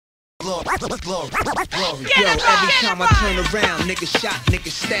Yo, every time I turn around, niggas shot,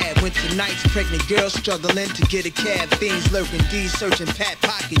 niggas stabbed. Winter nights, pregnant girls struggling to get a cab. Fiends lurking, D's searching pat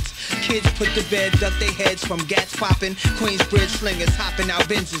pockets. Kids put to bed, duck their heads from gats popping. Queensbridge slingers hopping out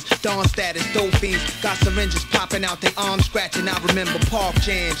Benzes. Dawn status, dope fiends, got syringes popping out their arms scratching. I remember park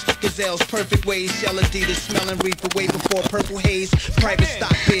jams, gazelles, perfect ways. Shell Adidas, smelling reefer way before purple haze. Private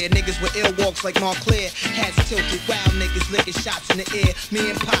stock beer, niggas with ill walks like Montclair. Hats tilted, wild niggas licking shots in the air. Me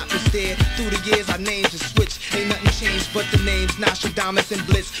and Pop was there. Through the years our names have switched. Ain't nothing changed but the names. Nostradamus and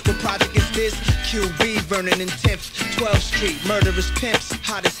Blitz. What project is this? QB, Vernon and 10th, 12th Street. Murderous pimps,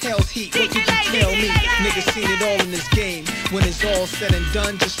 hot as hell's heat. What did you tell me? Niggas seen it all in this game. When it's all said and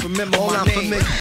done, just remember my name.